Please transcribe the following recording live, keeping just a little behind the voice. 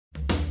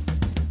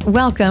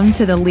Welcome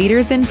to the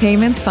Leaders in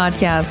Payments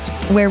podcast,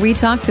 where we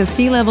talk to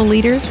C-level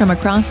leaders from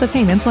across the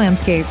payments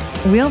landscape.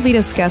 We'll be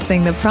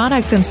discussing the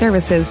products and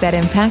services that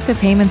impact the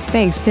payment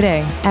space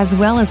today, as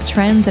well as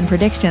trends and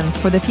predictions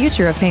for the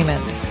future of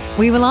payments.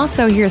 We will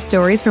also hear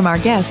stories from our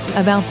guests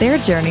about their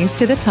journeys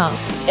to the top.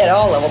 At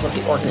all levels of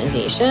the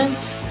organization,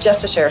 just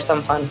to share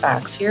some fun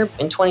facts here,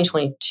 in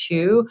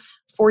 2022,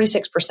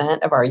 46%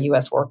 of our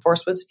U.S.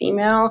 workforce was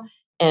female,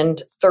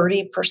 and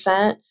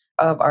 30%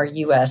 of our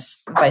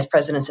U.S. vice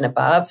presidents and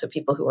above, so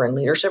people who are in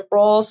leadership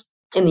roles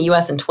in the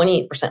U.S. and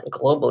 28%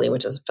 globally,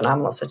 which is a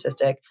phenomenal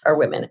statistic, are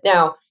women.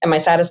 Now, am I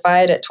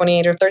satisfied at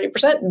 28 or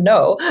 30%?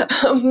 No,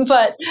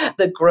 but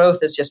the growth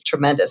is just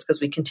tremendous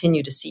because we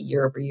continue to see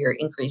year-over-year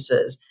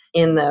increases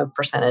in the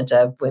percentage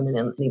of women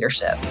in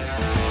leadership.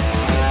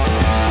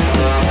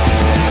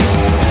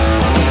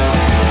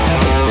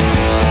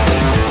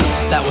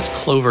 That was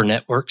Clover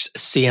Network's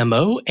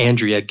CMO,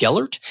 Andrea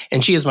Gellert,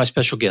 and she is my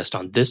special guest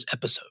on this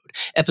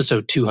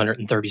episode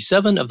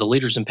 237 of the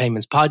Leaders in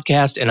Payments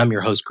podcast, and I'm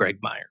your host, Greg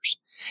Myers.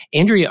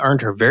 Andrea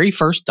earned her very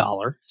first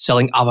dollar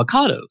selling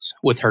avocados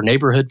with her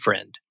neighborhood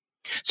friend.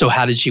 So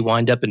how did she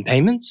wind up in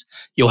payments?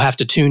 You'll have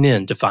to tune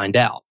in to find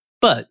out.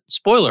 But,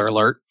 spoiler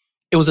alert,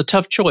 it was a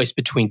tough choice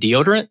between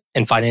deodorant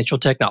and financial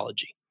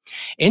technology.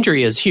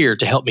 Andrea is here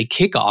to help me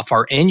kick off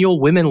our annual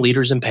Women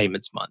Leaders in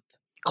Payments Month.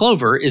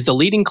 Clover is the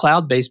leading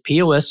cloud-based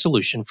POS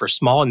solution for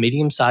small and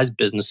medium-sized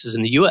businesses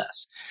in the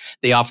U.S.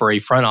 They offer a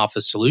front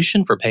office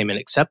solution for payment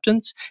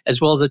acceptance,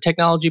 as well as a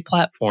technology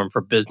platform for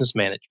business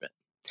management.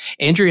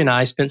 Andrea and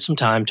I spent some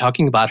time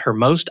talking about her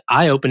most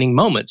eye-opening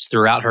moments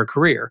throughout her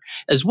career,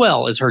 as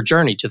well as her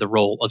journey to the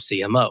role of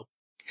CMO.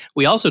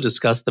 We also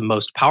discussed the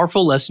most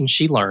powerful lessons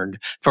she learned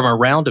from a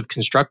round of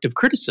constructive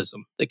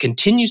criticism that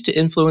continues to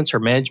influence her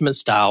management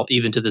style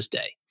even to this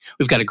day.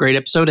 We've got a great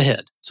episode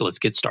ahead, so let's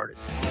get started.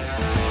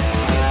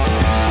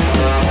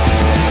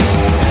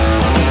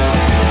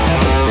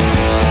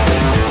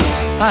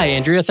 Hi,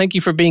 Andrea. Thank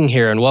you for being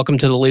here and welcome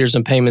to the Leaders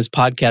in Payments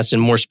podcast.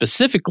 And more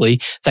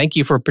specifically, thank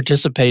you for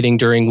participating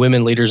during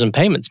Women Leaders in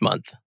Payments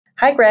Month.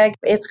 Hi, Greg.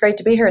 It's great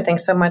to be here.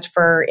 Thanks so much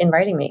for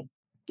inviting me.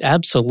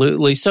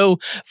 Absolutely. So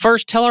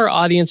first, tell our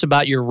audience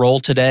about your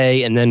role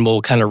today, and then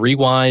we'll kind of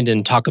rewind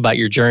and talk about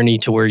your journey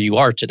to where you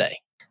are today.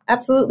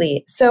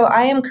 Absolutely. So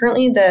I am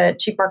currently the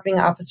Chief Marketing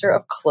Officer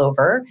of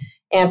Clover.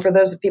 And for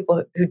those of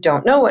people who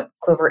don't know what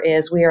Clover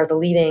is, we are the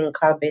leading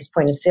cloud-based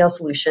point-of-sale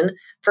solution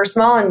for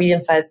small and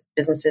medium-sized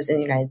businesses in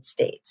the United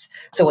States.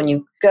 So when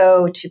you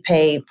go to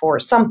pay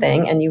for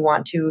something and you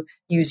want to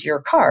use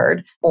your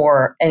card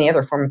or any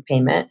other form of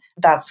payment,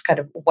 that's kind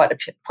of what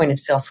a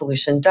point-of-sale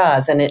solution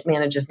does. And it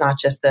manages not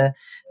just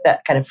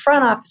that kind of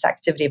front office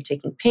activity of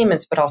taking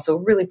payments, but also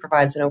really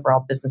provides an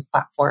overall business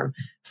platform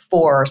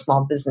for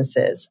small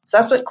businesses. So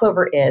that's what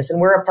Clover is.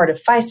 And we're a part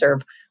of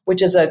Fiserv,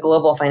 which is a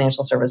global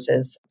financial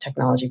services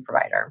technology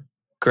provider.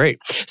 Great.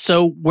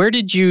 So where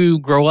did you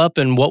grow up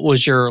and what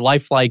was your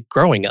life like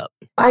growing up?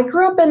 I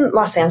grew up in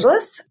Los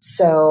Angeles.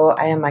 So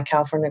I am a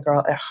California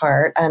girl at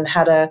heart and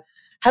had a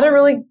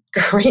really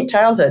great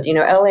childhood. You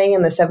know, LA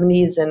in the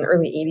 70s and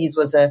early 80s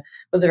was a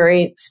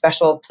very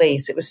special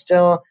place. It was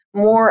still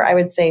more, I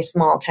would say,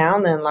 small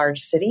town than large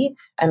city.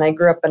 And I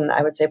grew up in,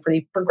 I would say, a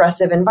pretty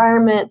progressive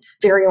environment,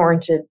 very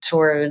oriented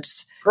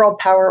towards girl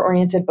power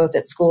oriented, both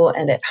at school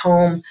and at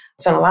home.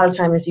 Spent a lot of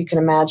time, as you can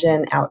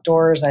imagine,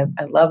 outdoors. I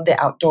love the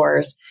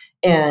outdoors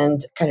and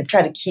kind of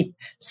try to keep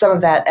some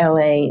of that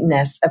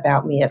LA-ness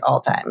about me at all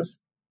times.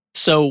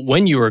 So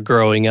when you were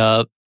growing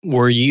up,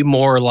 were you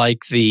more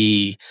like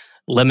the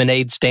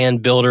lemonade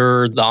stand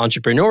builder, the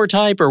entrepreneur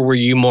type, or were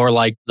you more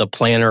like the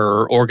planner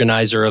or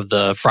organizer of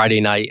the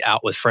Friday night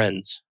out with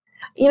friends?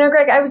 You know,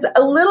 Greg, I was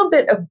a little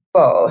bit of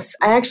both.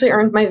 I actually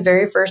earned my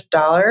very first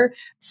dollar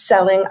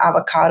selling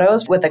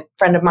avocados with a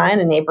friend of mine,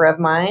 a neighbor of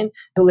mine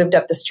who lived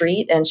up the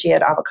street, and she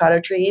had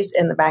avocado trees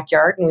in the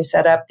backyard, and we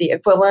set up the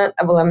equivalent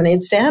of a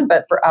lemonade stand,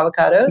 but for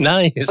avocados.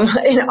 Nice.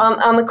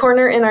 on the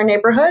corner in our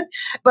neighborhood.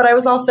 But I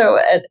was also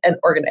an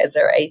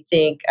organizer. I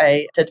think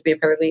I tend to be a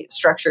fairly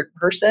structured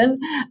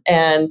person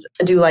and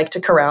do like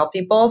to corral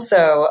people.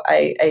 So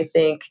I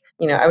think,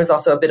 you know, I was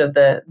also a bit of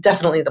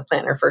definitely the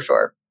planner for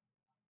sure.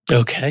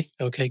 Okay,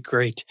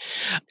 great.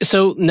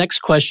 So next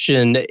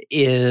question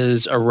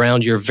is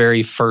around your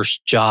very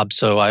first job.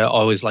 So I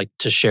always like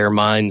to share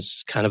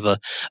mine's kind of a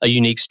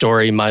unique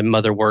story. My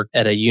mother worked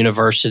at a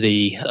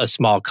university, a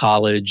small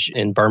college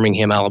in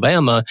Birmingham,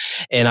 Alabama,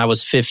 and I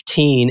was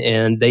 15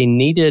 and they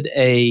needed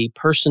a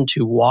person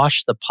to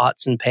wash the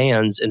pots and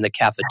pans in the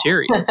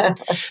cafeteria.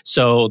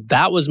 So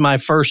that was my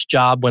first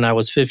job when I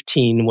was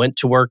 15. Went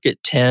to work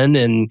at 10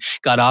 and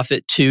got off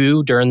at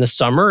 2 during the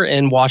summer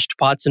and washed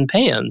pots and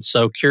pans.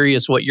 So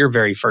curious what your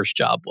very first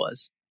job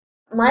was.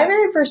 My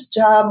very first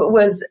job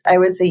was, I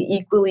would say,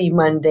 equally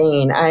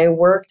mundane. I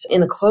worked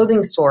in a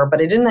clothing store, but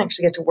I didn't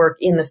actually get to work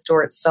in the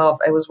store itself.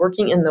 I was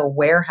working in the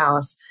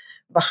warehouse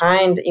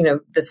behind,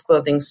 this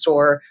clothing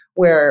store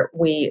where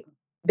we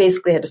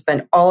basically had to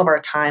spend all of our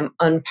time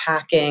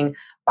unpacking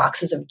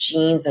boxes of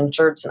jeans and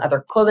shirts and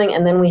other clothing.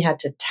 And then we had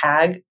to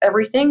tag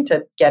everything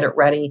to get it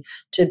ready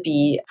to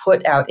be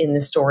put out in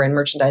the store and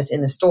merchandised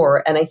in the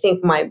store. And I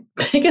think my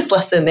biggest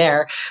lesson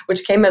there,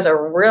 which came as a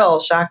real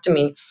shock to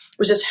me,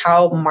 was just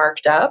how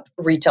marked up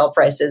retail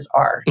prices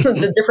are.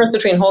 The difference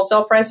between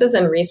wholesale prices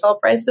and resale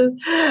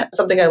prices,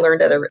 something I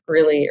learned at a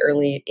really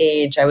early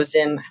age. I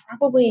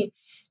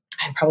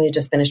probably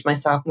just finished my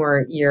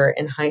sophomore year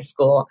in high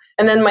school.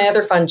 And then my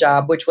other fun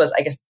job, which was,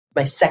 I guess,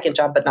 my second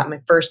job, but not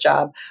my first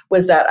job,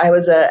 was that I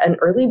was an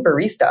early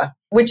barista,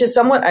 which is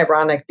somewhat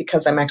ironic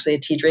because I'm actually a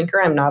tea drinker.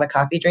 I'm not a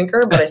coffee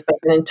drinker, but I spent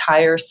an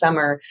entire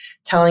summer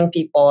telling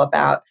people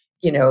about,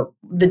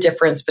 the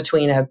difference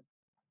between a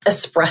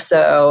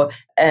espresso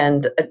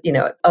and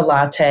a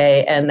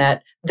latte, and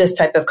that this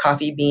type of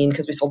coffee bean,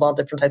 because we sold all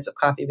different types of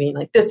coffee bean,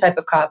 like this type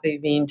of coffee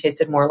bean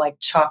tasted more like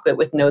chocolate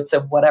with notes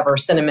of whatever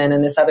cinnamon,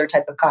 and this other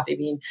type of coffee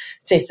bean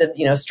tasted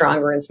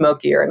stronger and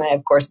smokier. And I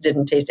of course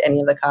didn't taste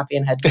any of the coffee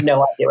and had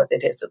no idea what they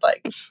tasted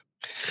like.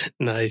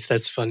 Nice.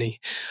 That's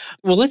funny.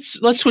 Well, let's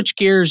switch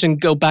gears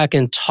and go back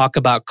and talk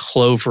about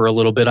Clover a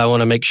little bit. I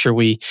want to make sure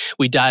we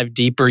dive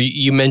deeper.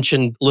 You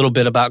mentioned a little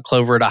bit about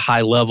Clover at a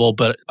high level,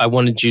 but I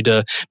wanted you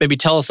to maybe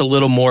tell us a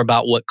little more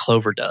about what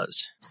Clover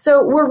does.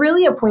 So we're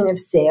really a point of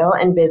sale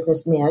and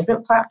business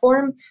management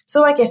platform.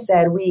 So like I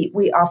said,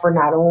 we offer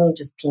not only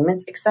just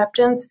payments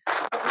acceptance,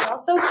 but we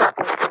also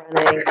support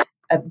running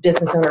a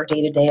business owner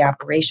day-to-day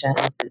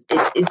operations.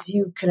 As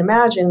you can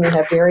imagine, we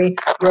have very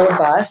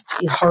robust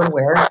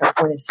hardware,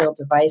 point of sale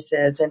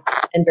devices,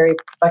 and very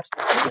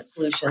flexible payment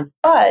solutions.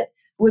 But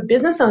what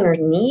business owners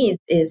need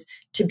is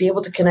to be able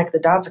to connect the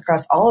dots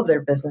across all of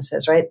their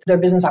businesses, right? Their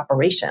business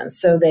operations.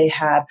 So they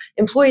have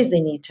employees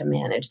they need to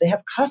manage. They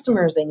have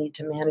customers they need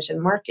to manage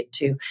and market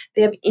to.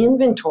 They have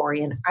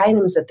inventory and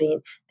items that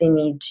they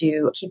need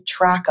to keep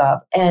track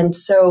of. And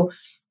so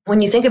when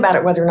you think about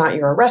it, whether or not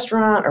you're a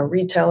restaurant or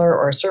retailer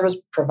or a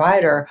service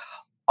provider,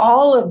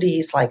 all of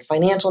these like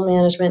financial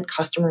management,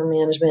 customer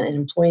management, and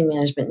employee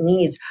management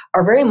needs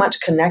are very much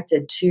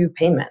connected to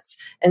payments.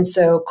 And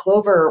so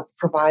Clover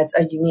provides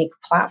a unique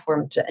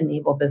platform to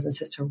enable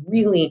businesses to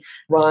really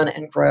run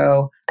and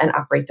grow and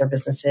operate their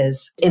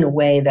businesses in a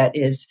way that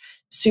is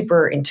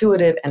super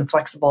intuitive and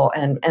flexible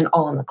and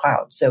all in the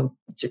cloud. So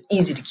it's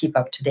easy to keep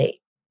up to date.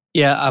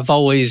 Yeah, I've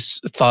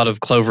always thought of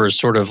Clover as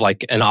sort of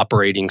like an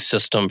operating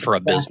system for a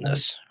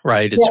business,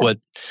 right? It's what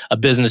a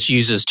business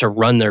uses to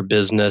run their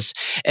business.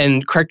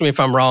 And correct me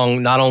if I'm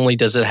wrong, not only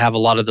does it have a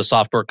lot of the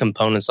software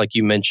components, like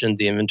you mentioned,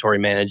 the inventory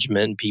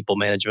management, people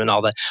management,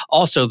 all that.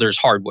 Also, there's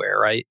hardware,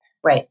 right?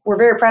 Right. We're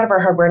very proud of our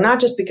hardware, not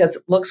just because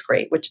it looks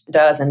great, which it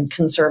does and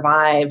can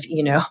survive,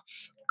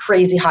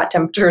 crazy hot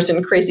temperatures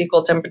and crazy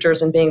cold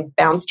temperatures and being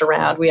bounced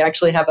around. We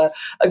actually have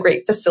a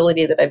great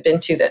facility that I've been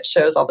to that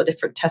shows all the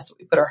different tests that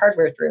we put our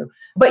hardware through.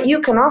 But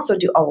you can also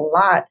do a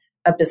lot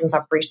of business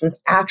operations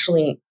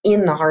actually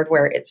in the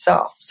hardware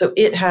itself. So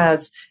it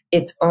has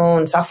its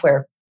own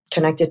software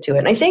connected to it.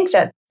 And I think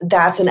that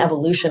that's an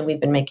evolution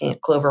we've been making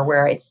at Clover,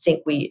 where I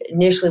think we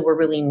initially were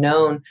really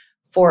known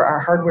for our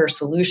hardware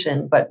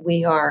solution, but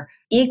we are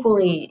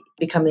equally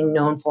becoming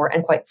known for,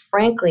 and quite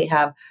frankly,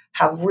 have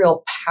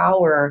real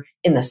power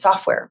in the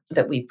software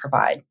that we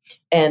provide.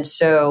 And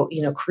so,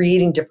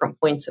 creating different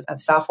points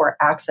of software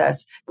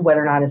access,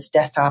 whether or not it's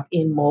desktop,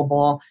 in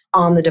mobile,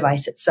 on the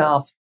device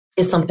itself,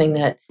 is something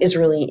that is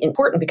really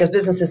important because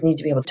businesses need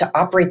to be able to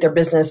operate their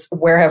business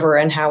wherever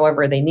and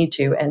however they need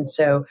to. And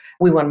so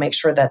we want to make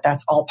sure that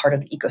that's all part of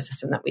the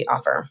ecosystem that we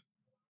offer.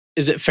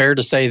 Is it fair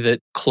to say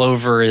that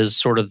Clover is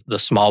sort of the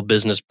small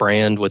business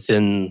brand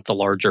within the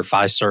larger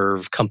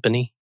Fiserv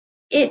company?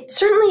 It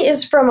certainly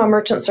is from a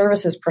merchant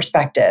services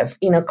perspective.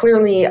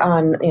 Clearly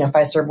on,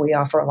 Fiserv, we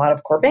offer a lot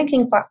of core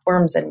banking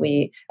platforms, and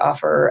we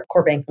offer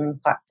core banking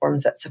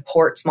platforms that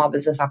support small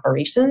business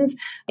operations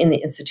in the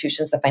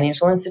institutions, the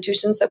financial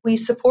institutions that we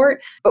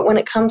support. But when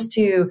it comes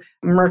to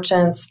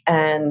merchants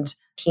and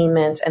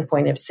payments and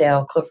point of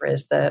sale, Clover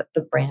is the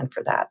brand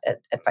for that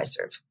at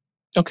Fiserv.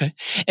 Okay.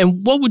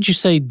 And what would you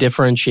say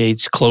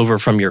differentiates Clover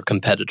from your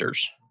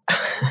competitors?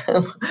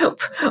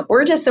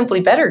 We're just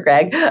simply better,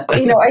 Greg.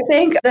 I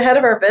think the head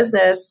of our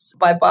business,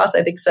 my boss,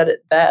 I think said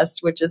it best,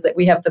 which is that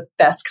we have the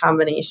best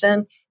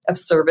combination of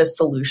service,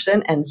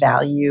 solution, and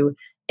value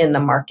in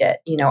the market.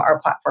 Our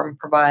platform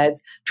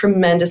provides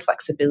tremendous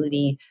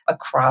flexibility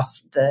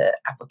across the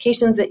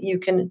applications that you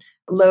can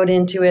load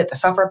into it, the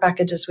software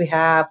packages we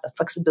have, the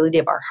flexibility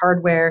of our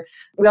hardware.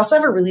 We also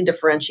have a really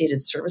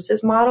differentiated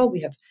services model. We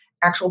have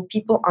actual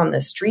people on the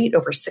street,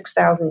 over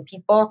 6,000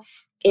 people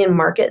in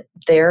market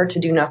there to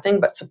do nothing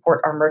but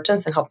support our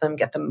merchants and help them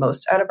get the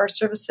most out of our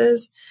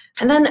services.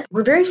 And then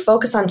we're very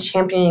focused on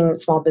championing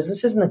small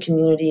businesses in the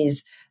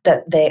communities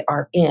that they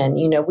are in.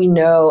 We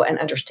know and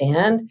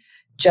understand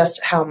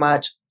just how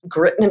much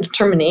grit and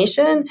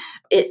determination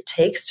it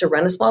takes to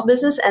run a small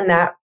business, and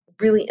that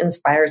really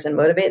inspires and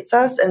motivates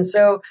us. And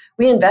so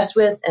we invest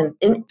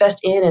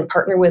in and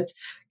partner with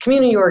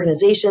community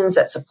organizations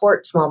that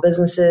support small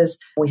businesses.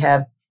 We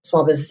have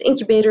small business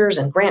incubators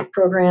and grant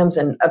programs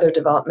and other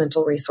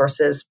developmental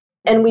resources.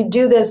 And we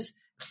do this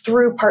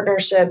through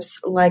partnerships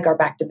like our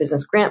Back to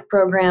Business grant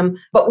program,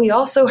 but we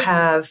also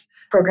have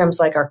programs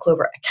like our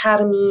Clover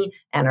Academy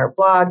and our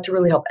blog to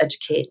really help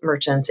educate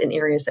merchants in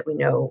areas that we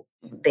know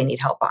they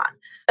need help on.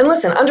 And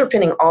listen,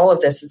 underpinning all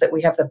of this is that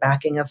we have the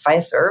backing of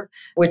Fiserv,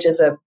 which is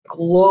a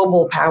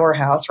global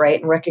powerhouse, right?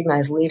 And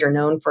recognized leader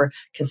known for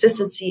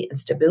consistency and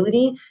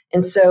stability.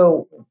 And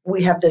so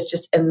we have this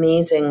just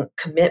amazing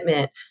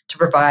commitment to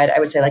provide, I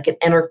would say, like an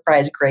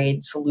enterprise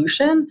grade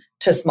solution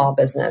to small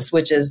business,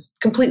 which is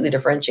completely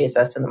differentiates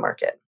us in the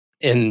market.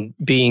 And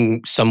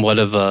being somewhat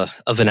of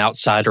an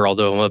outsider,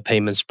 although I'm a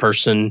payments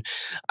person,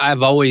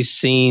 I've always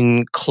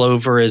seen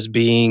Clover as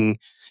being,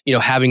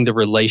 having the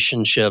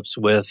relationships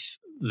with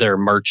their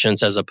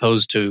merchants as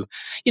opposed to,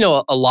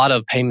 a lot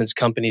of payments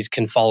companies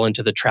can fall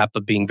into the trap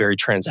of being very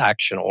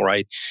transactional,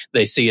 right?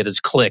 They see it as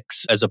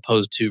clicks as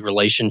opposed to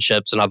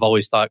relationships. And I've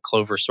always thought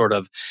Clover sort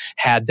of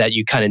had that.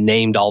 You kind of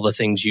named all the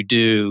things you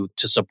do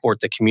to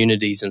support the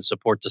communities and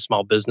support the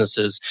small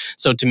businesses.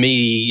 So to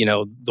me,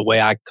 the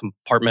way I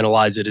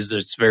compartmentalize it is that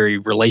it's very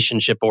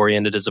relationship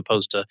oriented as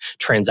opposed to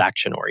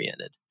transaction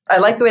oriented. I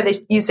like the way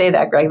you say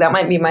that, Greg. That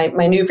might be my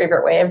new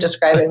favorite way of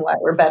describing why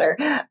we're better.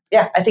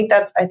 Yeah, I think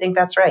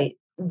that's right.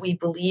 We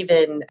believe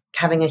in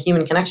having a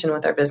human connection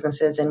with our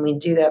businesses, and we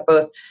do that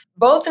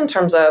both in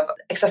terms of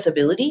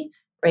accessibility,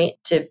 right,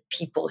 to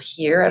people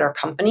here at our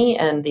company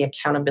and the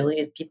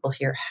accountability that people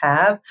here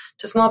have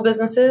to small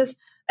businesses,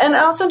 and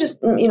also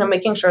just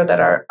making sure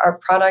that our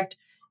product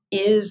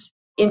is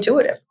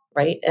intuitive,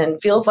 right, and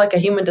feels like a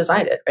human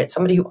designed it, right,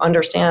 somebody who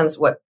understands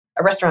what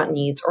a restaurant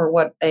needs or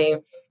what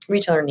a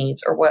retailer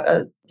needs or what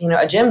a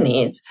gym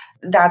needs.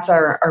 That's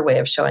our way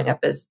of showing up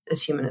as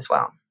human as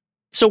well.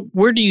 So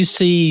where do you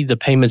see the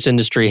payments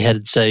industry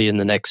headed, say, in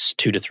the next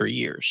 2 to 3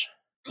 years?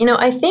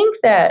 I think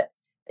that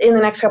in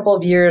the next couple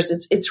of years,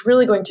 it's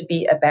really going to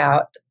be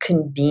about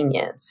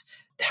convenience,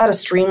 how to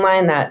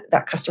streamline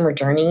that customer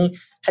journey.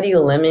 How do you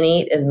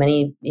eliminate as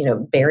many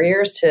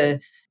barriers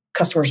to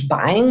customers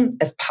buying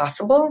as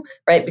possible,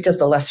 right? Because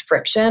the less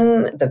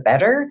friction, the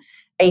better.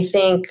 I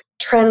think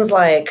trends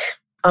like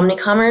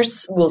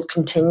omnicommerce will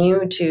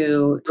continue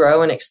to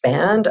grow and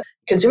expand.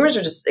 Consumers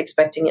are just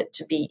expecting it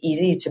to be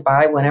easy to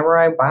buy whenever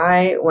I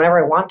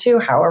want to,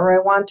 however I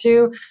want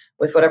to,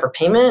 with whatever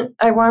payment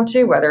I want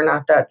to, whether or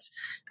not that's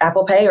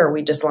Apple Pay or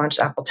we just launched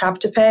Apple Tap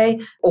to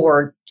Pay,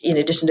 or in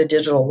addition to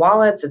digital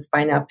wallets, it's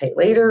buy now, pay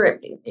later.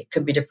 It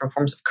could be different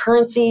forms of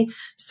currency.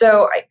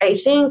 So I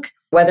think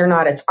whether or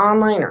not it's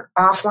online or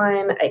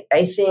offline,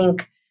 I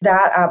think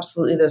that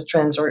absolutely those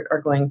trends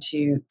are going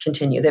to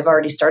continue. They've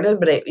already started,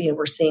 but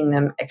we're seeing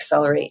them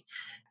accelerate.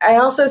 I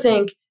also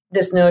think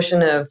this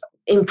notion of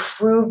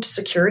improved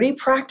security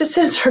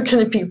practices are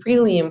going to be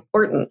really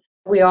important.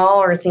 We all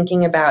are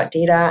thinking about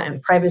data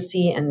and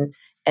privacy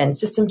and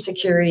system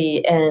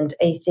security. And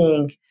I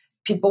think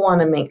people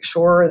want to make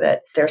sure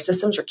that their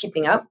systems are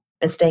keeping up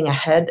and staying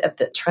ahead of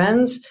the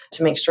trends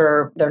to make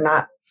sure they're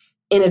not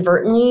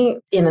inadvertently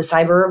in a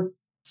cyber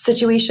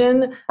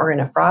situation or in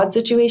a fraud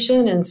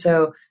situation. And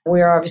so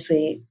we are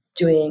obviously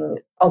doing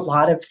a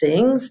lot of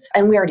things,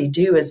 and we already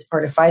do as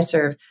part of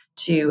Fiserv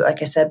to,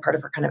 like I said, part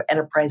of our kind of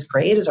enterprise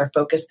grade is our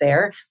focus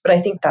there. But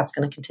I think that's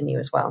going to continue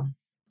as well.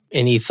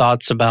 Any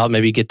thoughts about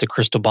maybe get the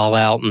crystal ball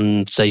out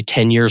and say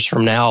 10 years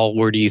from now,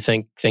 where do you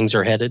think things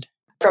are headed?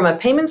 From a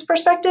payments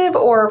perspective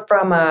or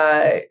from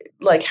a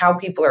like how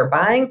people are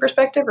buying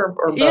perspective or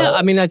both? Yeah,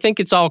 I think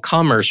it's all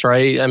commerce,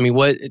 right?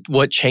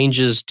 What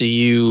changes do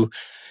you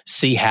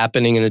see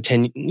happening in the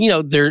 10,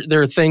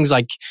 there are things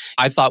like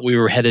I thought we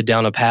were headed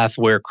down a path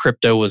where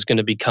crypto was going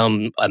to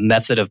become a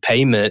method of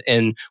payment,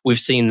 and we've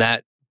seen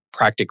that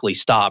practically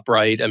stop,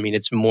 right?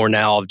 It's more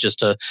now of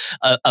just of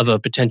a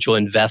potential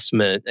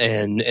investment,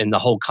 and the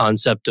whole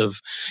concept of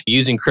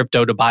using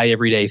crypto to buy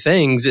everyday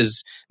things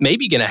is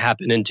maybe going to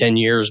happen in 10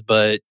 years,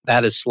 but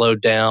that has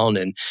slowed down.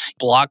 And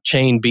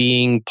blockchain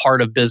being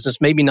part of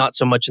business, maybe not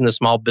so much in the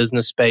small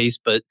business space,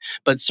 but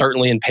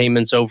certainly in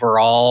payments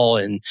overall.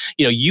 And,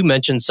 you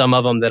mentioned some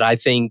of them that I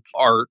think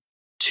are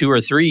 2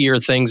 or 3 year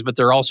things, but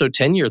they're also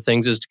 10-year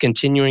things, is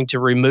continuing to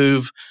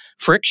remove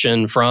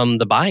friction from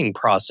the buying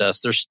process.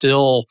 There's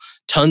still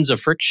tons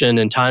of friction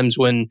in times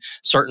when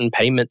certain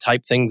payment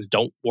type things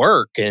don't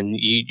work, and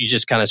you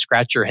just kind of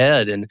scratch your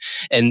head.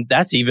 And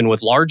that's even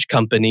with large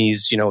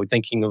companies,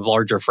 thinking of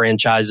larger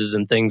franchises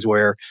and things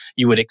where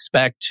you would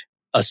expect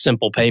a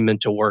simple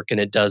payment to work and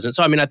it doesn't.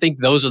 So, I think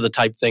those are the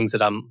type things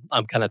that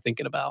I'm kind of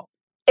thinking about.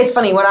 It's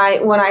funny, when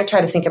I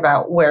try to think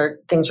about where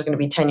things are going to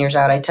be 10 years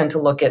out, I tend to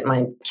look at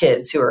my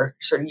kids who are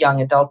sort of young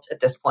adults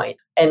at this point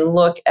and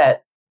look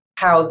at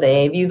how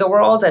they view the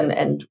world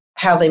and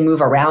how they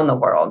move around the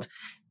world.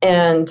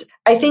 And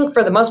I think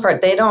for the most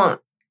part, they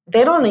don't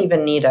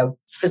even need a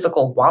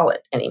physical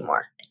wallet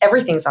anymore.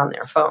 Everything's on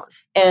their phone.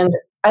 And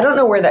I don't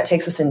know where that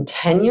takes us in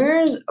 10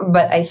 years,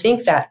 but I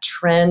think that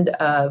trend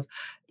of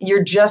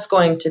you're just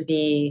going to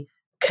be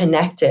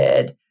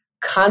connected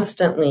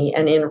constantly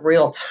and in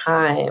real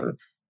time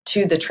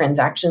to the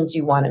transactions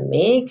you want to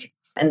make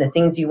and the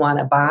things you want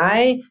to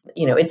buy.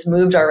 It's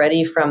moved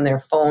already from their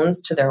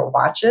phones to their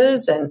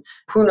watches, and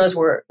who knows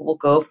where it will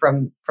go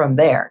from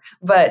there.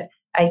 But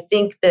I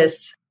think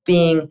this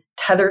being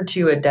tethered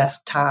to a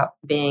desktop,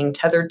 being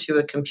tethered to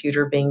a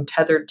computer, being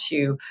tethered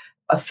to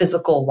a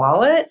physical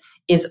wallet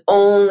is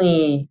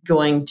only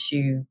going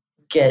to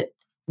get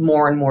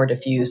more and more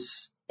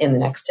diffuse in the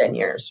next 10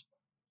 years.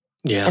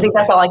 Yeah. I think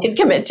that's all I can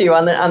commit to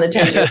on the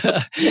 10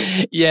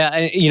 years.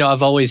 Yeah.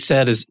 I've always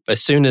said as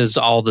soon as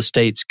all the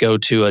states go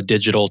to a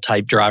digital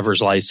type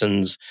driver's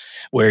license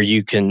where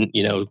you can,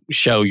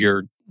 show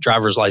your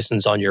driver's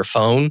license on your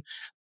phone,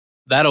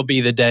 that'll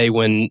be the day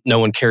when no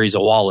one carries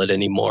a wallet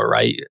anymore,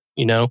 right?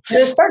 And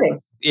it's starting.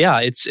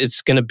 Yeah,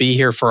 it's going to be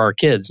here for our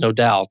kids, no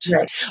doubt.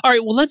 Right. All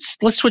right, well, let's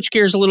switch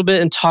gears a little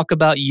bit and talk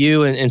about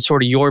you and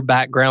sort of your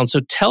background. So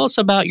tell us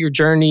about your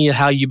journey,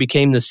 how you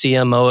became the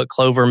CMO at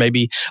Clover,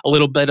 maybe a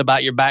little bit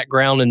about your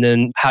background, and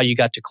then how you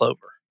got to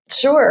Clover.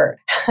 Sure.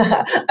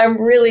 I'm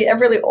really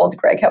old,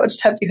 Greg. How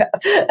much time do you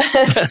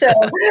have? So,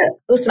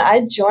 listen,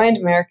 I joined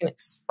American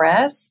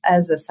Express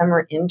as a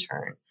summer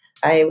intern.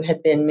 I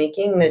had been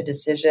making the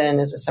decision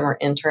as a summer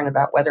intern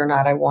about whether or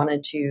not I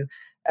wanted to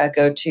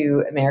go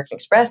to American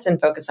Express and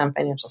focus on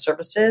financial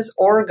services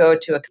or go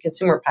to a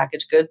consumer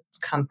packaged goods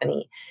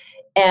company.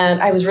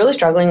 And I was really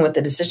struggling with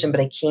the decision,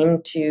 but I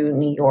came to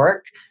New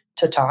York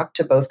to talk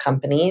to both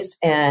companies.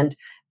 And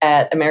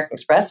at American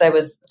Express,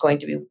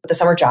 the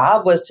summer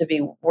job was to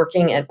be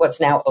working at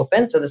what's now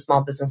open, so the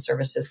Small Business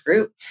Services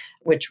Group,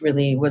 which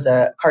really was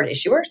a card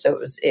issuer.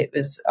 So it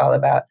was all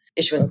about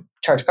issuing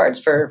charge cards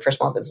for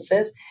small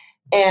businesses.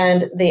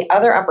 And the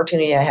other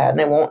opportunity I had,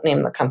 and I won't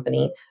name the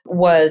company,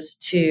 was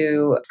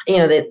to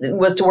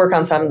work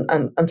on some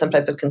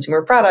type of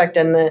consumer product.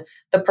 And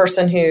the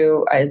person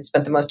who I had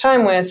spent the most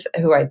time with,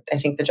 who I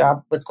think the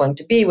job was going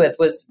to be with,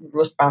 was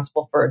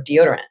responsible for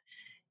deodorant.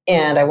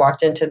 And I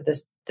walked into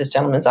this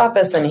gentleman's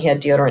office, and he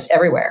had deodorant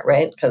everywhere,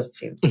 right? Because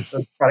he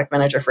was product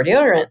manager for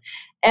deodorant.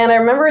 And I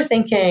remember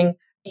thinking,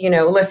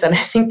 listen, I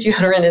think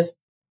deodorant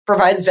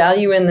provides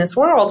value in this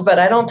world, but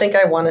I don't think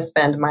I want to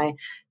spend my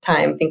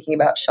time thinking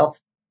about shelf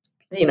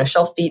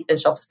feet and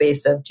shelf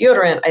space of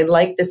deodorant. I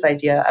like this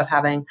idea of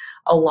having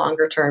a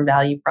longer term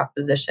value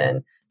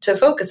proposition to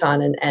focus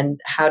on,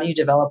 and how do you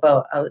develop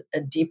a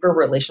deeper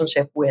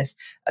relationship with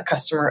a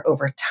customer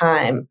over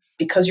time,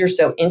 because you're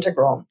so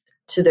integral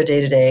to their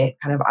day-to-day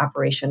kind of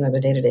operation or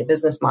the day-to-day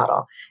business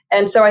model.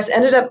 And so I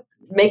ended up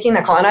making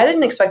that call, and I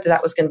didn't expect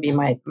that was going to be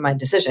my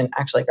decision,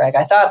 actually, Greg.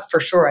 I thought for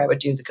sure I would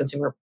do the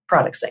consumer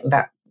products thing.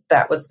 That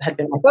had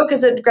been my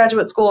focus at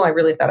graduate school. I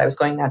really thought I was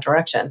going that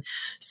direction.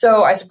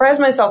 So I surprised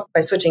myself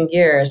by switching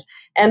gears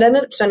and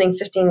ended up spending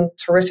 15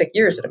 terrific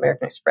years at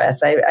American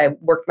Express. I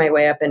worked my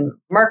way up in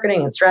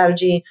marketing and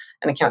strategy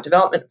and account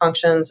development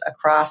functions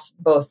across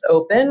both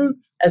open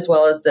as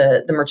well as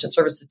the merchant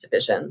services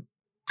division.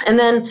 And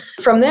then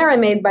from there, I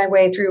made my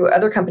way through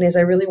other companies.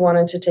 I really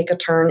wanted to take a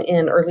turn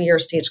in earlier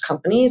stage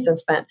companies and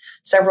spent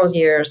several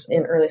years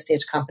in early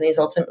stage companies,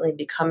 ultimately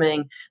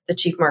becoming the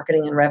Chief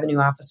Marketing and Revenue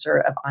Officer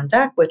of On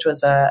Deck, which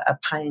was a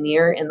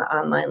pioneer in the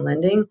online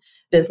lending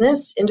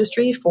business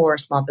industry for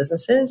small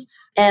businesses.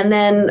 And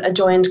then I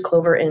joined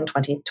Clover in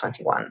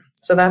 2021.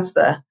 So that's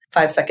the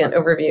 5-second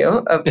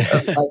overview of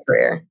my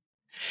career.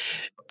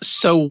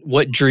 So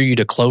what drew you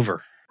to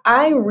Clover?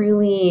 I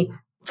really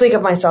think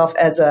of myself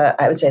as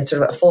I would say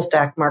sort of a full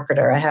stack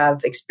marketer. I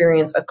have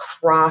experience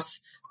across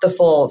the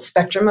full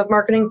spectrum of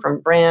marketing, from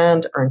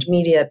brand, earned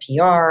media,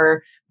 PR,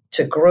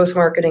 to growth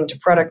marketing, to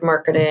product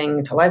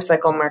marketing, to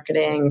lifecycle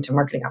marketing, to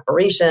marketing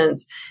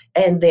operations.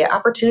 And the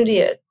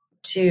opportunity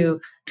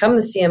to become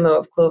the CMO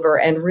of Clover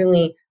and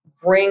really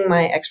bring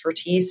my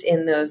expertise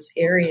in those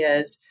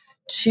areas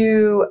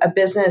to a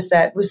business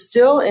that was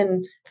still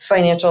in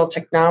financial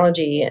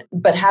technology,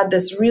 but had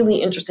this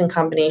really interesting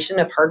combination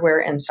of hardware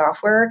and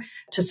software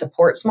to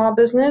support small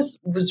business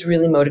was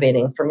really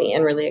motivating for me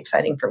and really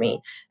exciting for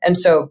me. And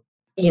so,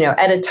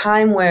 at a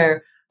time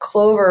where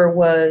Clover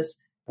was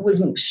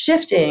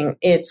shifting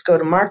its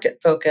go-to-market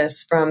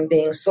focus from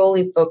being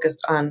solely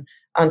focused on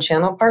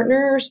channel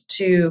partners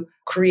to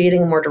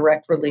creating a more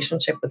direct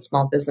relationship with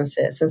small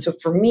businesses. And so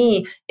for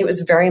me, it was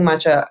very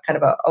much a kind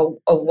of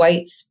a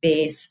white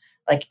space,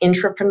 like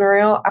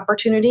entrepreneurial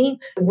opportunity,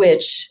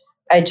 which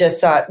I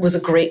just thought was a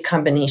great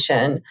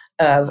combination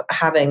of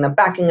having the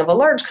backing of a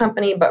large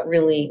company, but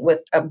really with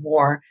a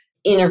more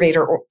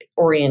innovator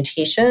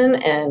orientation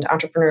and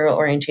entrepreneurial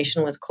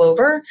orientation with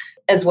Clover,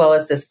 as well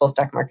as this full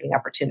stack marketing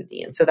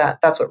opportunity. And so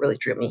that's what really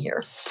drew me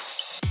here.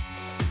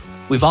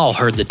 We've all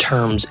heard the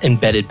terms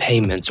embedded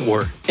payments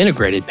or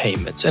integrated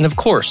payments. And of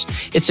course,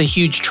 it's a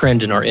huge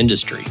trend in our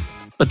industry.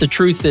 But the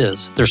truth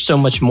is, there's so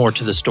much more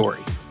to the story.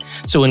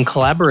 So in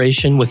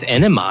collaboration with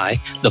NMI,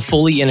 the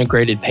fully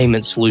integrated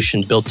payment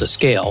solution built to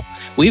scale,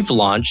 we've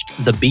launched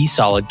the Be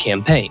Solid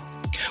campaign,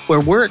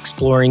 where we're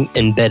exploring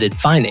embedded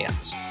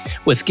finance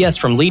with guests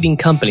from leading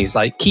companies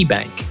like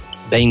KeyBank,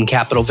 Bain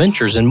Capital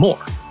Ventures, and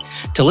more.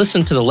 To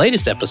listen to the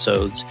latest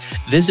episodes,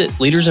 visit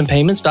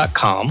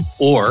leadersinpayments.com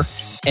or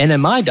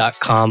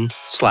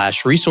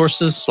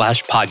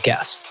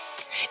nmi.com/resources/podcast.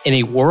 In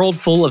a world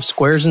full of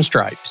squares and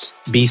stripes,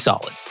 be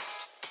solid.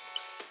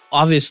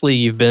 Obviously,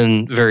 you've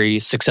been very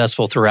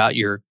successful throughout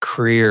your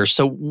career.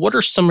 So what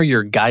are some of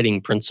your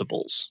guiding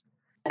principles?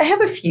 I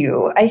have a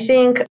few. I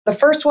think the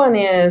first one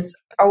is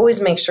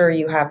always make sure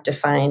you have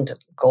defined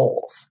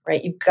goals,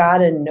 right? You've got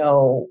to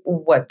know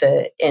what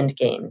the end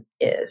game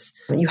is.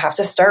 You have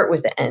to start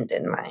with the end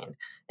in mind.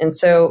 And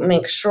so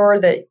make sure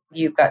that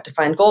you've got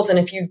defined goals. And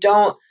if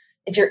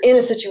you're in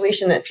a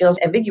situation that feels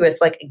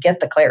ambiguous, like get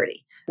the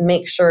clarity.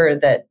 Make sure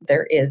that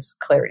there is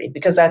clarity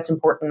because that's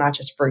important not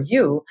just for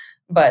you,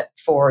 but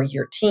for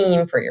your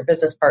team, for your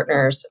business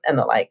partners and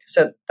the like.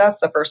 So that's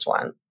the first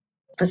one.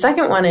 The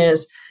second one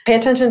is pay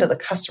attention to the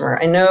customer.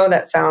 I know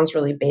that sounds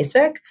really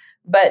basic,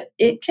 but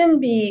it can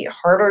be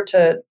harder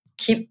to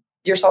keep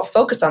yourself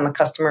focused on the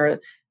customer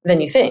than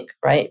you think,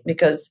 right?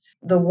 Because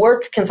the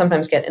work can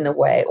sometimes get in the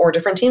way, or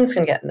different teams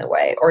can get in the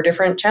way, or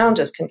different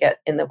challenges can get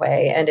in the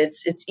way. And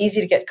it's easy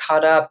to get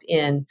caught up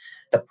in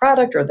the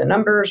product or the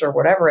numbers or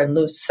whatever and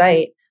lose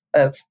sight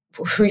of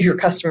who your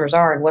customers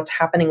are and what's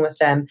happening with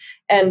them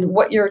and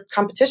what your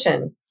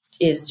competition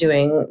is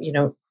doing,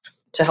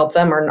 to help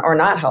them or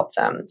not help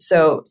them.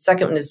 So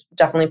second one is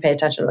definitely pay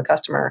attention to the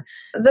customer.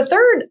 The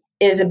third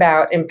is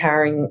about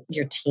empowering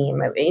your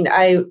team. I mean,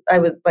 I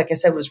was, like I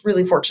said, was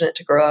really fortunate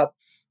to grow up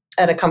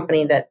at a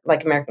company that,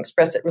 like American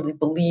Express, that really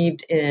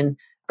believed in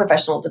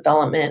professional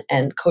development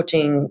and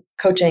coaching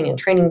and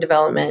training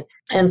development.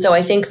 And so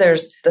I think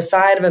there's the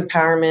side of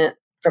empowerment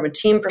from a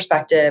team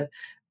perspective,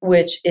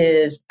 which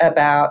is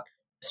about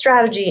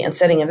strategy and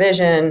setting a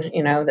vision,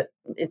 that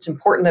it's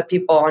important that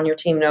people on your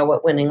team know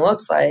what winning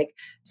looks like.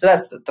 So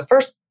that's the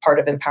first part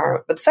of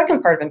empowerment. But the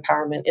second part of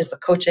empowerment is the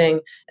coaching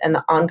and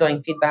the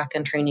ongoing feedback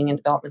and training and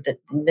development that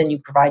then you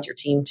provide your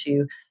team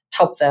to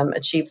help them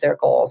achieve their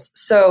goals.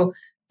 So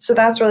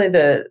that's really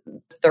the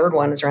third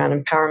one is around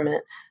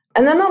empowerment.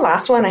 And then the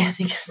last one I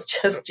think is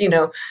just,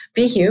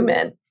 be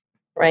human,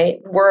 right?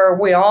 Where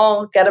we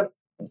all get up,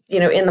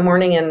 in the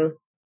morning and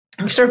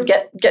sort of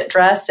get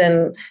dressed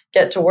and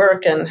get to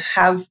work and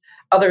have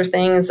other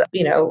things,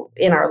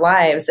 in our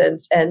lives.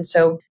 And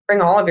so bring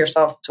all of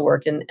yourself to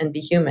work and be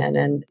human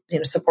and,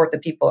 support the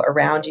people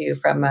around you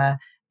from an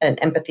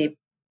empathy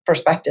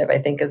perspective, I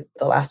think is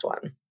the last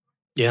one.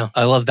 Yeah,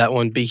 I love that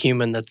one. Be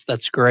human.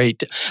 That's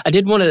great. I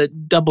did want to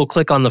double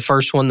click on the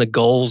first one, the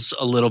goals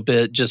a little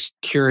bit, just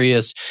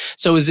curious.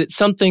 So is it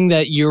something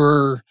that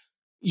you're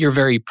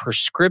very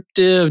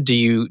prescriptive? Do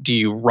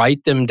you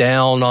write them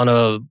down on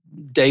a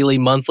daily,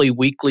 monthly,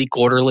 weekly,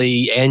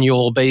 quarterly,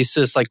 annual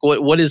basis? Like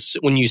what is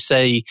when you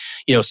say,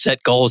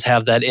 set goals,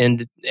 have that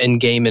end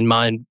game in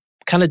mind,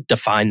 kind of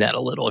define that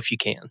a little if you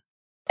can.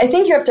 I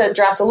think you have to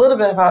draft a little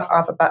bit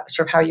off about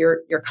sort of how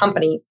your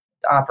company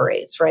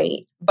operates,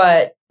 right?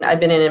 But I've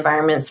been in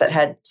environments that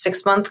had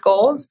 6-month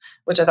goals,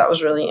 which I thought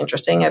was really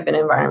interesting. I've been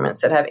in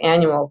environments that have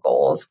annual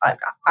goals.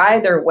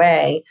 Either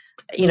way,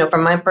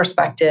 from my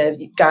perspective,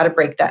 you've got to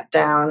break that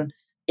down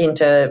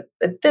into,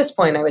 at this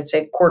point, I would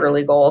say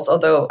quarterly goals.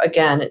 Although,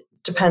 again, it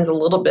depends a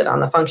little bit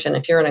on the function.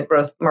 If you're in a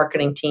growth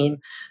marketing team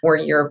where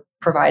you're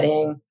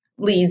providing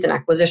leads and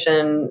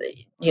acquisition,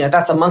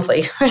 that's a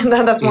monthly,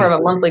 that's more of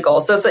a monthly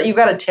goal. So you've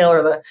got to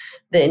tailor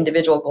the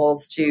individual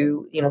goals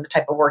to, the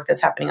type of work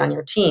that's happening on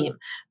your team.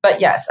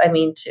 But yes,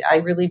 I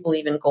really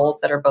believe in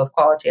goals that are both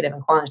qualitative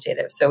and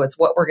quantitative. So it's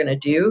what we're going to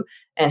do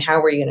and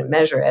how we're going to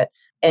measure it.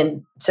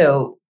 And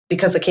so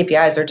because the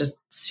KPIs are just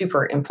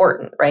super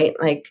important, right?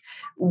 Like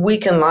we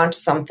can launch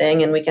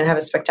something and we can have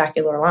a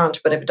spectacular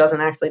launch, but if it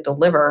doesn't actually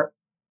deliver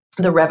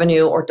the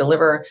revenue or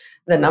deliver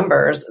the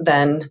numbers,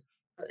 then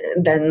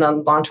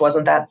the launch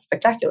wasn't that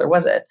spectacular,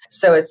 was it?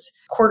 So it's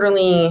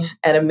quarterly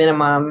at a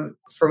minimum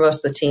for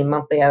most of the team,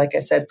 monthly, like I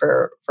said,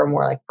 for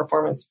more like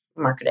performance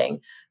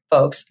marketing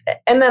folks.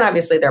 And then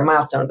obviously there are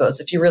milestone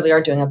goals. If you really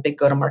are doing a big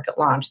go-to-market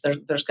launch,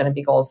 there's going to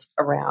be goals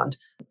around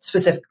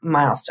specific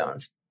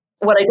milestones.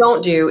 What I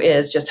don't do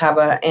is just have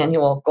an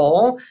annual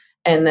goal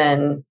and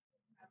then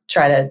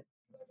try to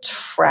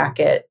track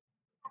it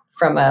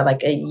from a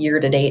year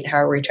to date. How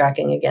are we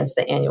tracking against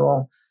the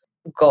annual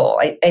goal?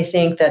 I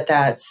think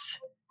that's,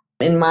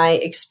 in my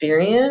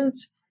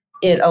experience,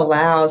 it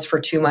allows for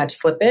too much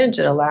slippage.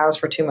 It allows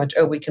for too much,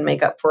 we can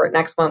make up for it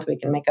next month. We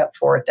can make up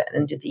for it at the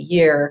end of the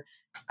year.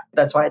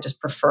 That's why I just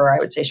prefer, I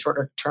would say,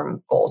 shorter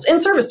term goals in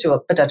service to a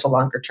potential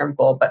longer term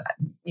goal. But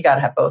you got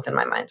to have both in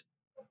my mind.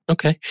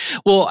 Okay.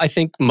 Well, I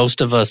think most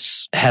of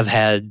us have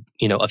had,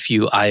 a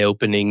few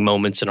eye-opening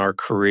moments in our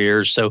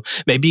careers. So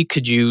maybe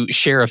could you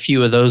share a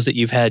few of those that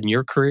you've had in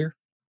your career?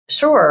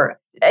 Sure.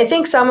 I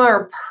think some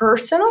are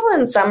personal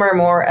and some are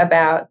more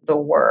about the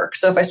work.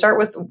 So if I start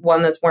with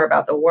one that's more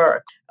about the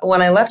work,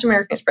 when I left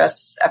American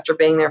Express after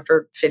being there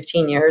for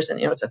 15 years, and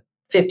it's a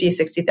 50,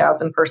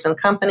 60,000 person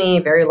company,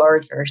 very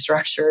large, very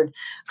structured,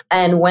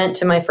 and went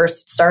to my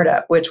first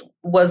startup, which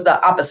was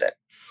the opposite.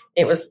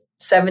 It was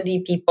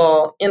 70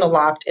 people in a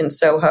loft in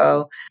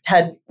Soho,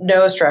 had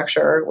no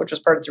structure, which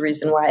was part of the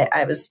reason why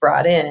I was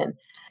brought in.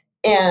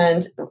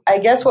 And I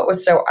guess what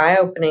was so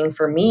eye-opening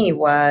for me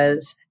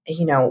was,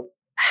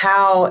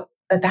 how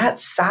at that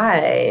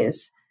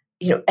size,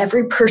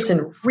 every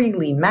person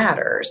really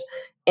matters.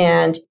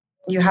 And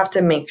you have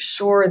to make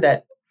sure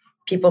that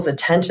people's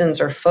attentions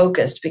are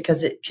focused,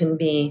 because it can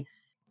be,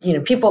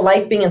 people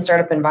like being in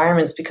startup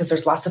environments because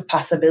there's lots of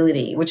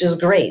possibility, which is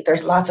great.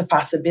 There's lots of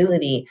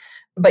possibility,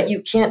 but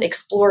you can't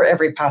explore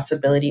every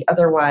possibility.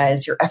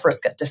 Otherwise, your efforts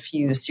get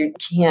diffused. You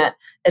can't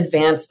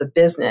advance the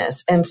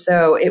business. And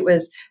so it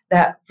was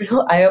that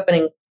real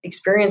eye-opening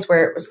experience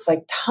where it was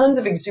like tons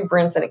of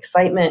exuberance and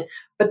excitement,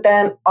 but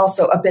then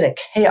also a bit of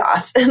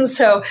chaos. And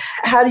so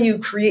how do you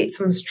create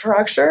some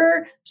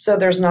structure so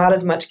there's not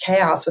as much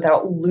chaos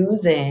without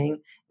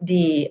losing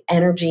the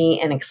energy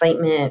and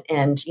excitement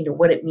and,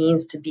 what it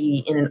means to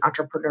be in an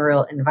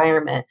entrepreneurial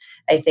environment,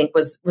 I think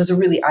was a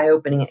really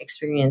eye-opening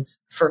experience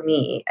for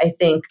me. I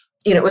think,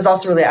 it was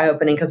also really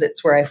eye-opening because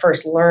it's where I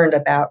first learned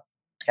about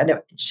kind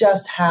of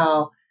just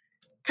how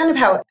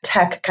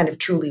tech kind of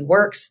truly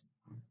works,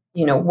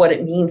 what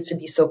it means to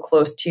be so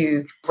close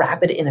to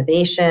rapid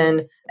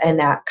innovation and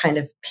that kind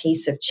of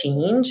pace of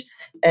change.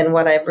 And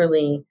what I've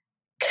really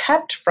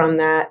kept from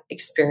that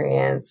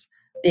experience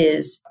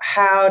is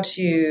how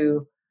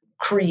to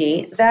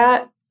create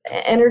that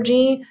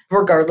energy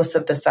regardless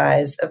of the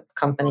size of the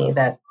company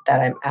that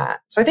I'm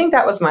at. So I think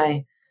that was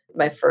my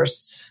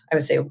first, I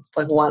would say,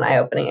 like one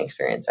eye-opening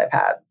experience I've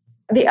had.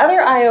 The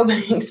other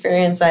eye-opening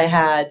experience I've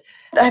had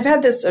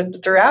this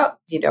throughout,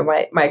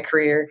 my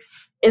career,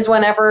 is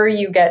whenever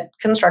you get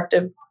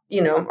constructive,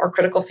 or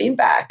critical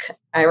feedback.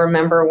 I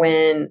remember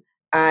when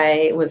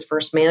I was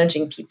first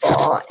managing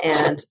people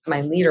and my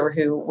leader,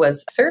 who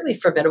was a fairly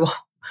formidable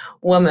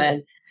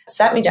woman,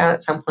 sat me down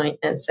at some point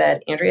and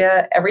said,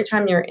 Andrea, every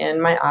time you're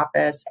in my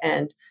office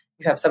and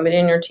you have somebody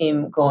in your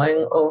team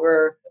going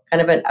over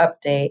kind of an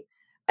update,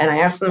 and I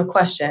ask them a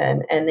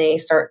question and they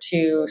start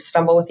to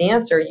stumble with the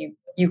answer,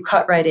 you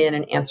cut right in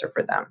and answer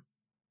for them.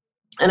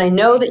 And I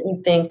know that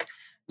you think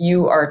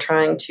you are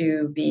trying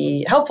to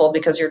be helpful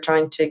because you're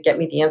trying to get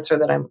me the answer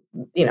that I'm,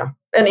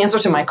 an answer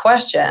to my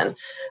question,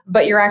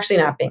 but you're actually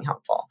not being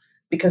helpful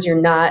because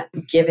you're not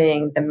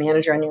giving the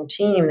manager on your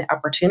team the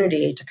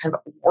opportunity to kind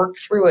of work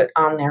through it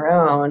on their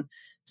own,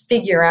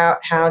 figure out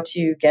how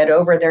to get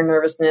over their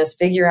nervousness,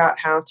 figure out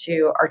how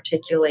to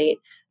articulate,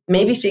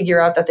 maybe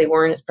figure out that they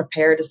weren't as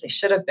prepared as they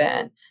should have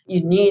been.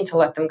 You need to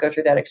let them go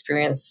through that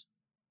experience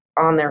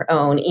on their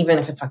own, even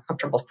if it's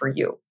uncomfortable for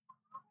you.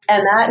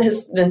 And that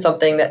has been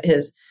something that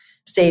has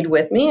stayed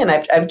with me. And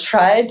I've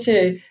tried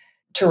to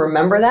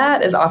remember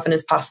that as often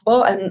as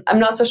possible. And I'm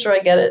not so sure I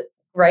get it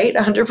right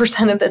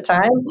 100% of the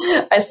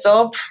time. I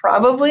still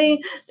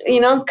probably,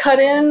 cut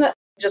in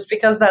just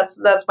because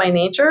that's my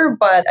nature.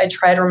 But I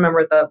try to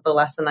remember the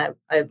lesson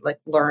I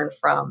learned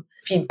from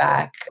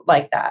feedback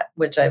like that,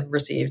 which I've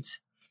received,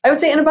 I would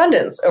say, in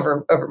abundance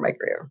over my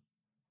career.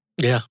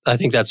 Yeah, I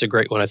think that's a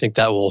great one. I think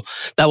that will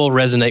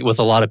resonate with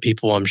a lot of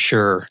people, I'm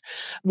sure.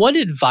 What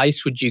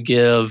advice would you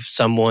give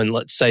someone,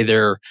 let's say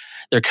they're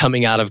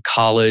coming out of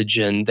college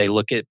and they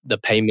look at the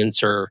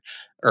payments or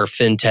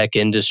fintech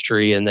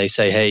industry and they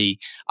say, hey,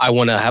 I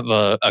want to have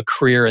a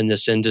career in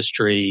this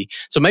industry.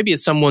 So maybe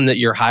it's someone that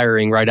you're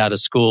hiring right out of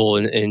school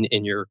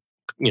in your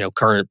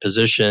current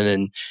position,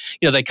 and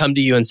they come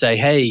to you and say,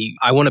 hey,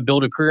 I want to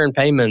build a career in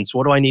payments.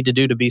 What do I need to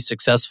do to be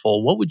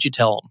successful? What would you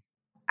tell them?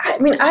 I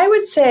mean, I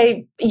would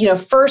say,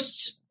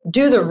 first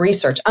do the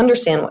research,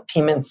 understand what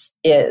payments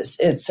is.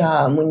 It's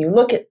when you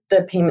look at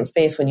the payment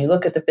space, when you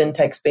look at the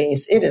fintech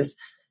space, it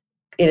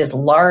is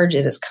large,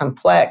 it is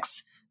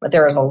complex, but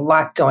there is a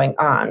lot going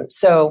on.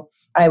 So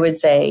I would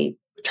say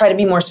try to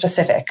be more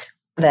specific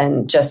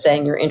than just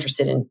saying you're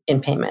interested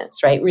in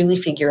payments, right? Really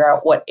figure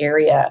out what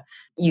area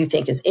you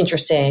think is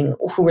interesting.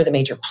 Who are the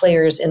major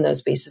players in those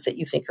spaces that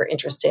you think are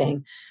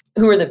interesting?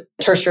 Who are the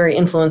tertiary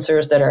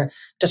influencers that are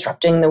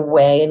disrupting the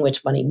way in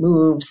which money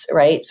moves,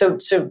 right? So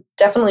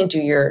definitely do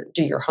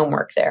your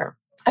homework there.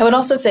 I would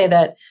also say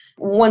that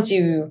once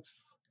you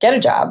get a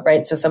job,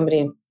 right? So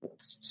somebody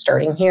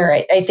starting here,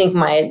 I think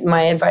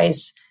my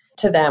advice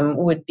to them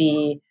would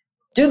be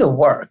do the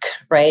work,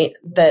 right?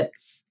 That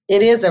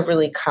it is a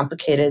really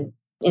complicated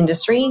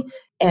industry,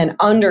 and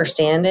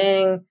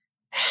understanding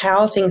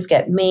how things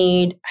get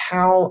made,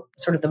 how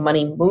sort of the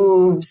money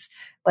moves,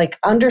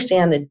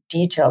 understand the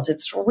details.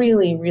 It's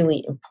really,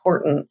 really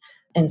important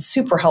and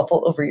super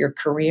helpful over your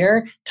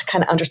career to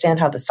kind of understand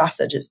how the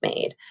sausage is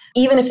made.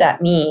 Even if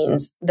that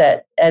means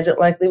that, as it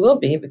likely will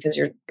be because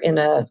you're in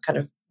a kind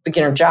of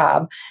beginner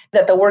job,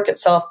 that the work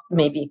itself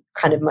may be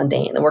kind of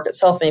mundane. The work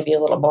itself may be a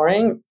little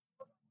boring,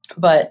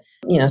 but,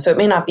 so it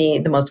may not be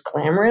the most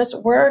glamorous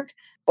work,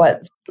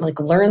 but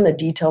learn the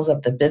details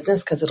of the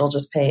business because it'll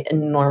just pay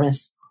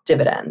enormous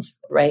dividends,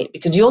 right?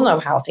 Because you'll know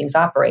how things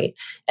operate,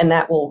 and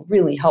that will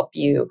really help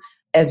you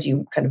as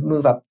you kind of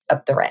move up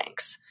the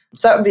ranks.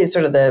 So that would be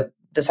sort of the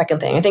second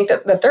thing. I think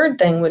that the third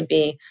thing would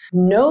be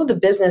know the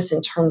business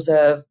in terms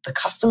of the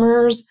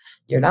customers,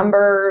 your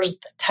numbers,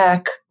 the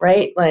tech,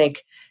 right?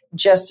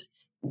 Just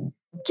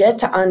get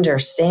to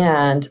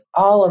understand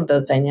all of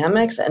those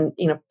dynamics, and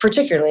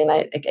particularly,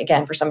 and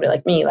again, for somebody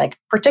like me,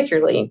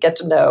 particularly get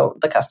to know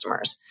the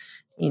customers.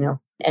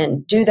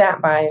 And do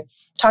that by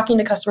talking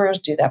to customers,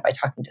 do that by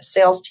talking to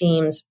sales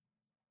teams,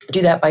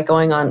 do that by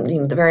going on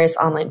the various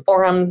online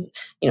forums,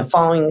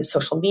 following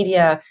social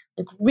media,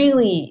 like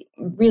really,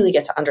 really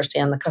get to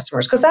understand the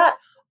customers, because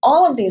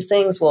all of these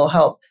things will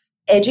help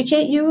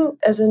educate you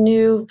as a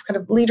new kind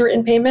of leader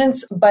in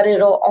payments, but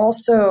it'll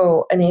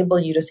also enable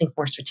you to think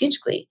more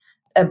strategically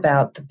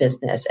about the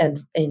business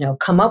and,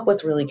 come up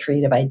with really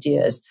creative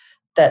ideas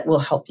that will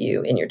help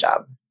you in your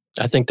job.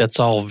 I think that's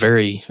all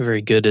very,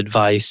 very good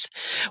advice.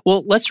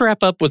 Well, let's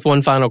wrap up with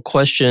one final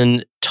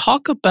question.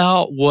 Talk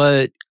about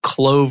what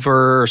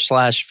Clover /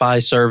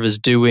 Fiserv is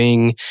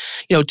doing,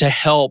 to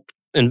help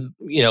and,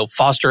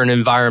 foster an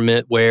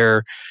environment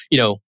where,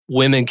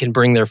 women can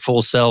bring their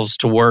full selves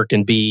to work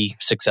and be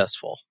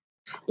successful.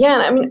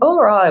 Yeah. And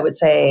overall, I would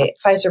say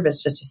Fiserv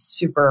is just a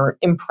super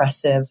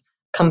impressive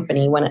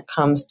company when it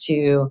comes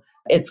to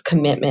its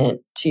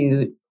commitment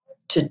to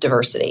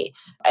diversity.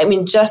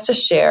 Just to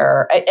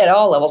share at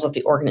all levels of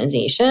the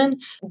organization,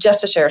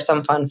 just to share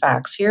some fun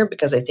facts here,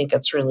 because I think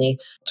it's really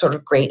sort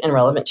of great and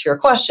relevant to your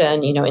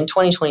question. In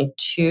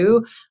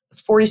 2022,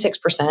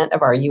 46%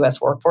 of our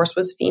U.S. workforce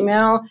was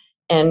female,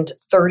 and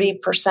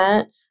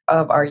 30%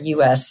 of our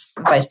U.S.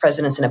 vice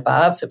presidents and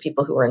above, so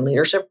people who are in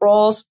leadership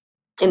roles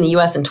in the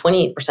U.S. and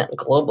 28%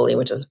 globally,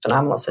 which is a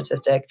phenomenal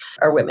statistic,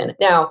 are women.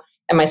 Now,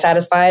 am I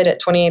satisfied at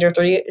 28 or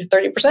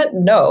 30%?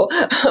 No.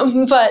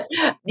 But,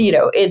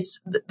 it's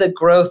the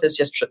growth is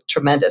just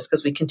tremendous,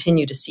 because we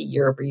continue to see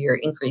year over year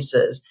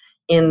increases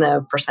in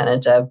the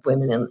percentage of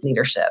women in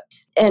leadership.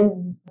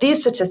 And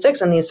these statistics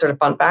and these sort of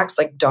fun facts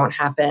don't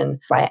happen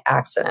by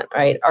accident,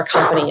 right? Our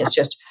company is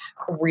just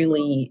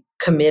really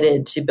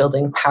committed to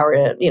building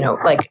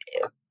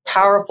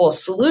powerful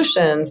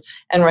solutions,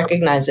 and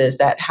recognizes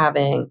that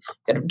having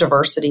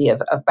diversity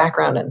of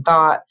background and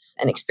thought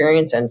and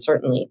experience, and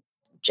certainly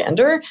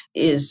gender,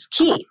 is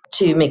key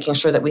to making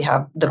sure that we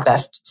have the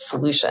best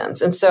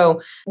solutions. And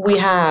so we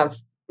have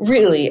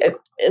really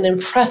an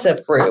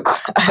impressive group,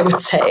 I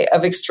would say,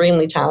 of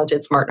extremely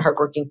talented, smart,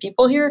 hardworking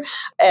people here.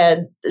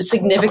 And a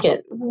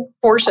significant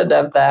portion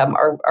of them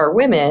are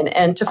women.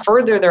 And to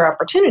further their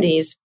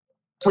opportunities,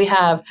 we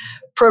have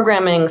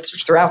programming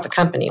throughout the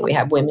company. We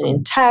have Women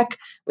in Tech.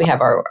 We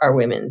have our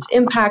Women's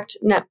Impact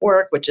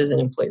Network, which is an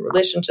employee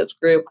relationships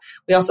group.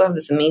 We also have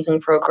this amazing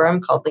program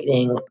called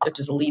which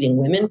is a Leading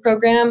Women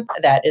program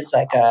that is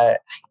I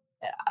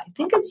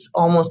think it's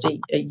almost a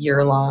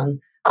year-long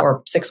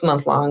or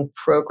 6-month-long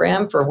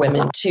program for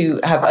women to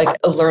have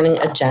a learning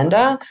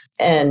agenda.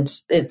 And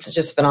it's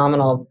just a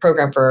phenomenal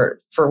program for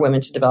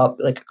women to develop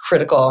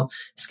critical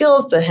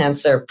skills to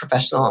enhance their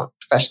professional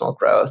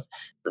growth.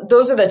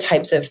 Those are the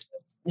types of,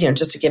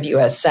 just to give you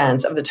a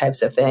sense of the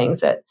types of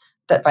things that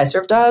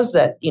Fiserv does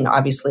that,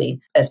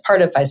 obviously as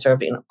part of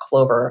Fiserv,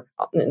 Clover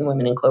and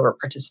women in Clover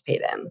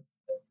participate in.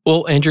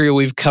 Well, Andrea,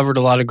 we've covered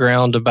a lot of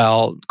ground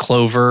about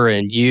Clover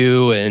and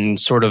you and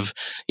sort of,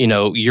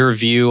 your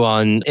view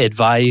on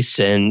advice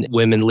and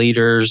women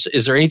leaders.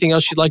 Is there anything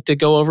else you'd like to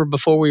go over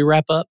before we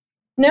wrap up?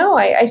 No,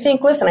 I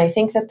think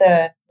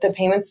that the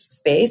payments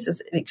space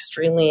is an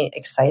extremely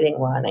exciting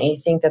one. I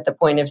think that the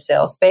point of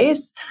sale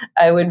space,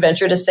 I would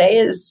venture to say,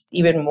 is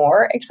even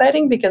more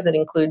exciting because it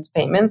includes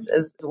payments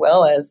as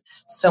well as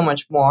so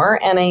much more.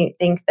 And I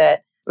think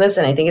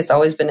it's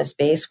always been a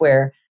space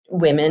where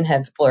women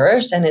have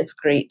flourished, and it's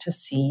great to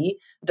see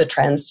the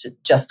trends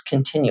just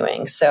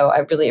continuing. So I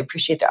really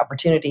appreciate the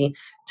opportunity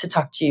to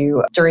talk to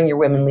you during your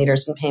Women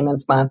Leaders in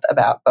Payments Month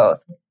about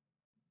both.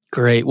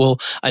 Great. Well,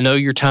 I know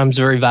your time's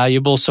very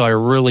valuable, so I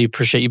really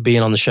appreciate you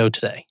being on the show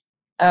today.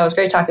 Oh, it was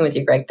great talking with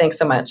you, Greg. Thanks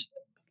so much.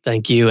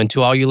 Thank you. And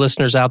to all you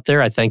listeners out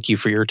there, I thank you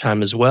for your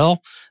time as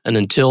well. And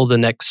until the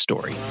next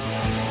story.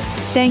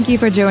 Thank you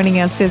for joining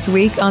us this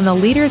week on the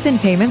Leaders in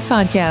Payments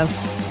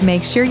podcast.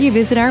 Make sure you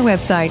visit our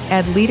website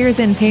at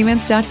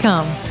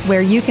leadersinpayments.com,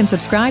 where you can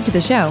subscribe to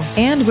the show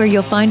and where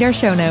you'll find our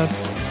show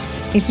notes.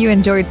 If you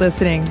enjoyed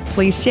listening,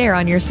 please share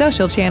on your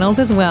social channels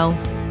as well.